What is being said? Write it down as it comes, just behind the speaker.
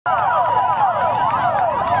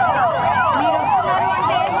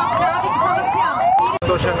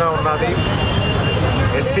అన్నది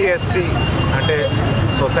SCSC అంటే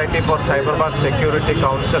society for Cyberabad security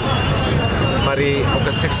council మరి ఒక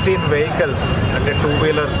 16 వెహికల్స్ అంటే 2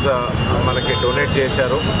 వీలర్స్ మనకి డొనేట్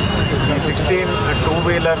చేశారు. ఈ 16 2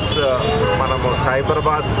 వీలర్స్ మనము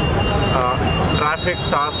సైబరాబాద్ ట్రాఫిక్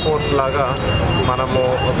టాస్క్ ఫోర్స్ లాగా మనము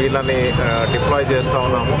వీళ్ళని డిప్లాయ్ చేస్తూ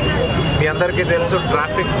ఉన్నాము. మీ అందరికీ తెలుసు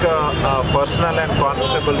ట్రాఫిక్ పర్సనల్ అండ్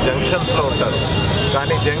కానిస్టేబుల్ జంక్షన్స్లో ఉంటారు,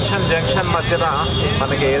 కానీ జంక్షన్ మధ్యన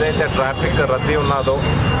మనకి ఏదైతే ట్రాఫిక్ రద్దీ ఉన్నదో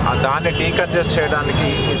దాన్ని డీకంజెస్ట్ చేయడానికి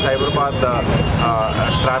ఈ సైబరాబాద్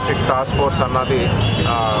ట్రాఫిక్ టాస్క్ ఫోర్స్ అన్నది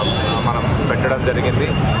మనం పెట్టడం జరిగింది.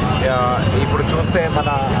 ఇప్పుడు చూస్తే మన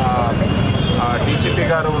డీసీపీ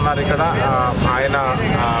గారు ఉన్నారు ఇక్కడ, ఆయన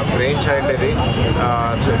బ్రెయిన్ చైల్డ్ ఇది.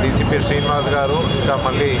 డీసీపీ శ్రీనివాస్ గారు, ఇంకా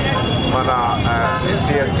మళ్ళీ మన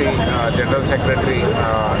SCSC జనరల్ సెక్రటరీ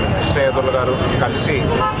కృష్ణయ్యదుల్ గారు కలిసి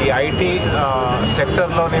ఈ ఐటీ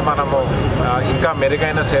సెక్టర్లోని మనము ఇంకా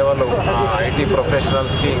మెరుగైన సేవలు ఐటీ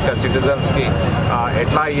ప్రొఫెషనల్స్కి ఇంకా సిటిజన్స్కి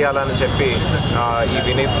ఎట్లా ఇవ్వాలని చెప్పి ఈ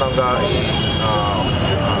వినూత్నంగా ఈ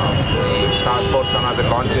టాస్క్ ఫోర్స్ అనేది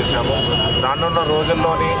లాంచ్ చేశాము. రానున్న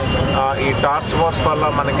రోజుల్లోని ఈ టాస్క్ ఫోర్స్ వల్ల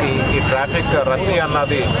మనకి ఈ ట్రాఫిక్ రద్దీ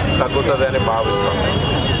అన్నది తగ్గుతుందని భావిస్తాం.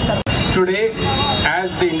 Today, as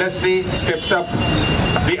the industry steps up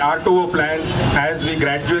the R2O plans, as we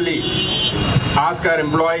gradually ask our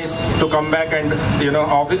employees to come back and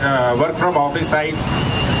work from office sites,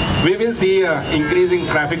 we will see increasing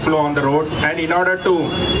traffic flow on the roads. And in order to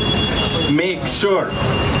make sure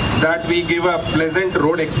that we give a pleasant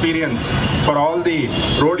road experience for all the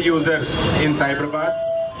road users in Cyberabad,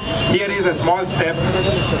 here is a small step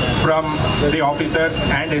from the officers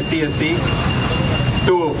and SCSC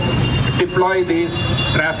to deploy these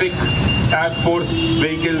traffic task force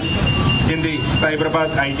vehicles in the Cyberabad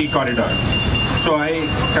IT corridor. So I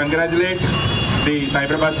congratulate the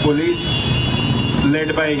Cyberabad police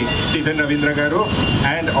led by Stephen Ravindra Garu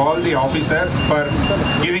and all the officers for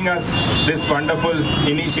giving us this wonderful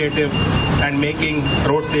initiative and making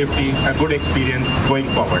road safety a good experience going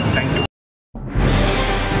forward. Thank you.